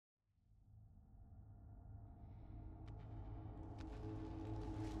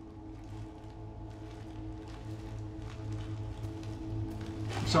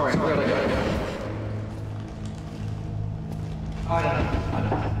Sorry, where did I go? I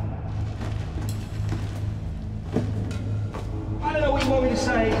don't know what you want me to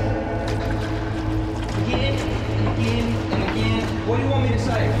say. Again and again and again. What do you want me to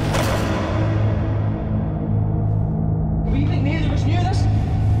say? Do you think neither of us knew this?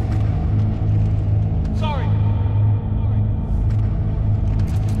 Sorry.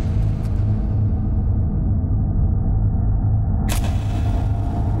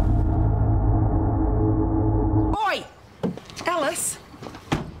 Oi! Alice?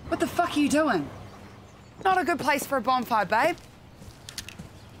 What the fuck are you doing? Not a good place for a bonfire, babe.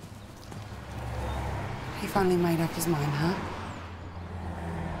 He finally made up his mind, huh?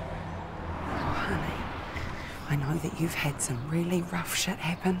 Oh, honey, I know that you've had some really rough shit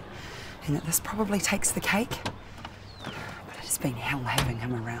happen and that this probably takes the cake, but it's been hell having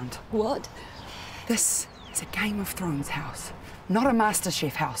him around. What? This is a Game of Thrones house, not a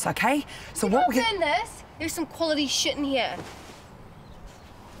MasterChef house, okay? So you what we can... this? There's some quality shit in here.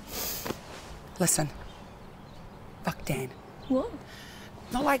 Listen, fuck Dan. What?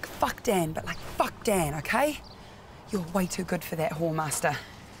 Not like fuck Dan, but like fuck Dan, okay? You're way too good for that whore, Master.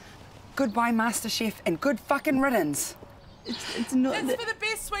 Goodbye, MasterChef, and good fucking riddance. It's not. It's for the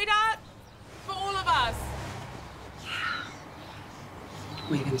best, sweetheart. For all of us.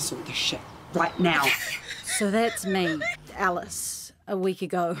 We're gonna sort this shit right now. So that's me, Alice, a week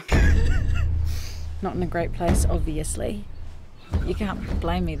ago. Not in a great place, obviously. You can't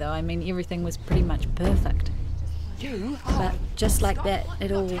blame me, though. I mean, everything was pretty much perfect. But just like that,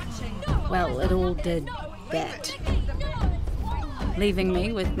 it all did that. Leaving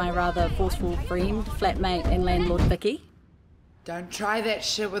me with my rather forceful friend, flatmate and landlord Vicky. Don't try that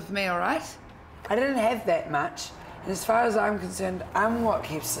shit with me, all right? I didn't have that much. And as far as I'm concerned, I'm what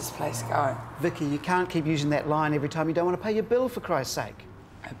keeps this place going. Vicky, you can't keep using that line every time you don't want to pay your bill, for Christ's sake.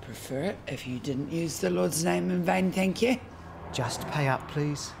 I'd prefer it if you didn't use the Lord's name in vain, thank you. Just pay up,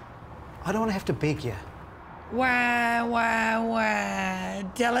 please. I don't want to have to beg you. Wah.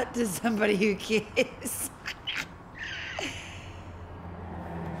 Tell it to somebody who cares.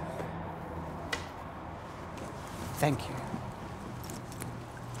 Thank you.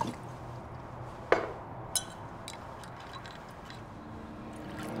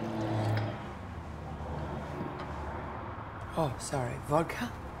 Oh, sorry,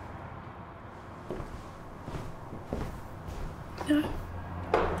 vodka? No.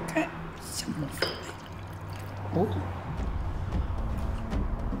 Okay. Someone for me. Oh.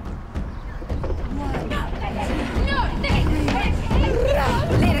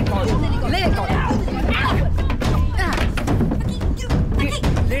 Let it go. Let it go. Let it go.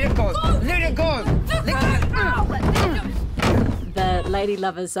 Let it go. The lady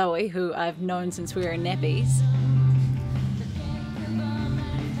lover Zoe, who I've known since we were in nappies.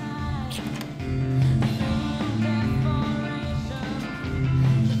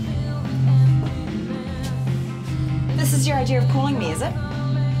 This is your idea of calling me, is it?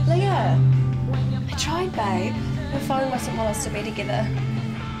 Leah, I tried, babe. Her phone wasn't want us to be together.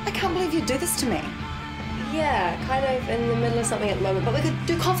 I can't believe you'd do this to me. Yeah, kind of in the middle of something at the moment, but we could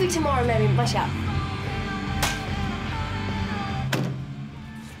do coffee tomorrow, maybe. Much out.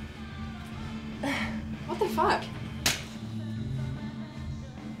 What the fuck?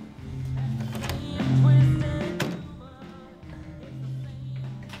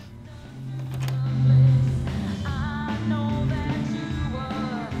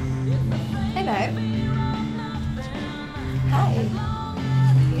 Hey, babe. Hi.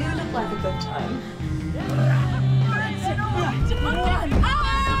 You look like a good time.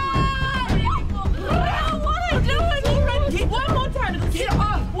 What are you doing? One more time. Get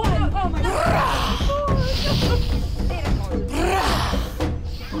off. One. Oh my God.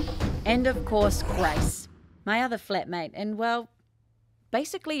 And of course, Grace, my other flatmate, and well,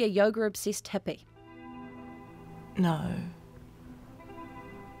 basically a yoga-obsessed hippie. No.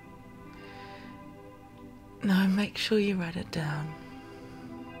 No, make sure you write it down.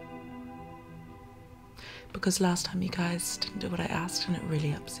 Because last time you guys didn't do what I asked and it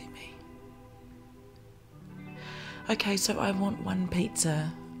really upset me. Okay, so I want one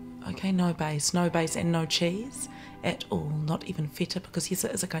pizza. Okay, no base and no cheese at all. Not even feta, because yes,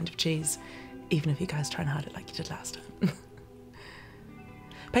 it is a kind of cheese, even if you guys try and hide it like you did last time.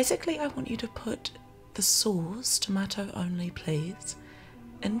 Basically, I want you to put the sauce, tomato only please,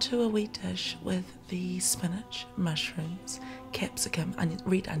 into a wheat dish with the spinach, mushrooms, capsicum,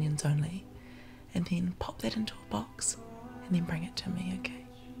 red onions only, and then pop that into a box and then bring it to me, okay?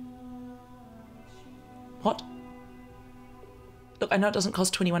 What? Look, I know it doesn't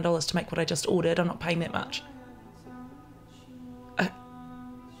cost $21 to make what I just ordered. I'm not paying that much.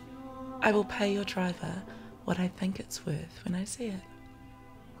 I will pay your driver what I think it's worth when I see it.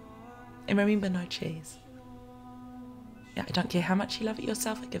 And remember, no cheese. Yeah, I don't care how much you love it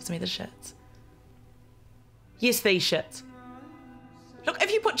yourself, it gives me the shits. Yes, these shits. Look,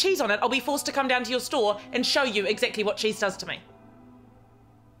 if you put cheese on it, I'll be forced to come down to your store and show you exactly what cheese does to me.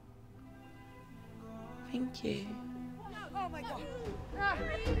 Thank you. Oh my God.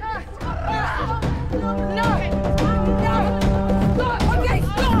 Okay,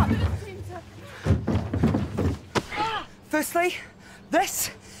 stop! Firstly,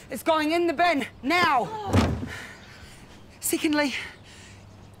 this is going in the bin now. Secondly,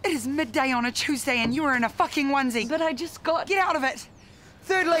 it is midday on a Tuesday and you are in a fucking onesie. But I just got... Get out of it.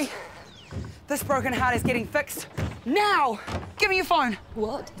 Thirdly, this broken heart is getting fixed now. Give me your phone.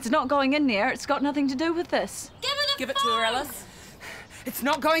 What? It's not going in there. It's got nothing to do with this. Give it to her, Alice. It's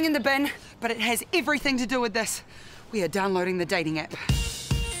not going in the bin, but it has everything to do with this. We are downloading the dating app.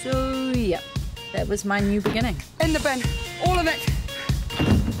 So, yeah, that was my new beginning. In the bin, all of it.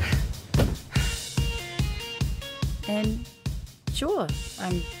 And sure,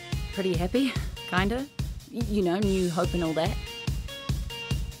 I'm pretty happy, kinda. You know, new hope and all that.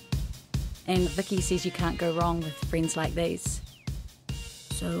 And Vicky says you can't go wrong with friends like these.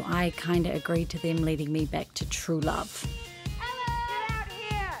 So I kinda agreed to them leading me back to true love. Get out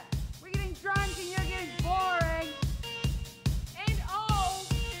here! We're getting drunk and you're getting boring. And old.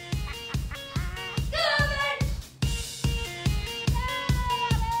 Yeah!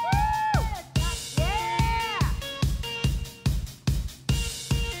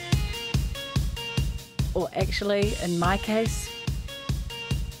 Or actually, in my case,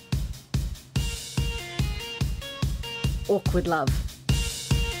 awkward love.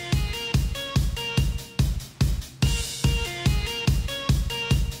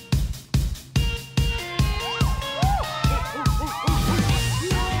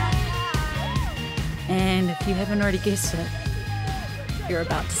 And if you haven't already guessed it, you're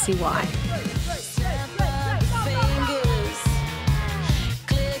about to see why.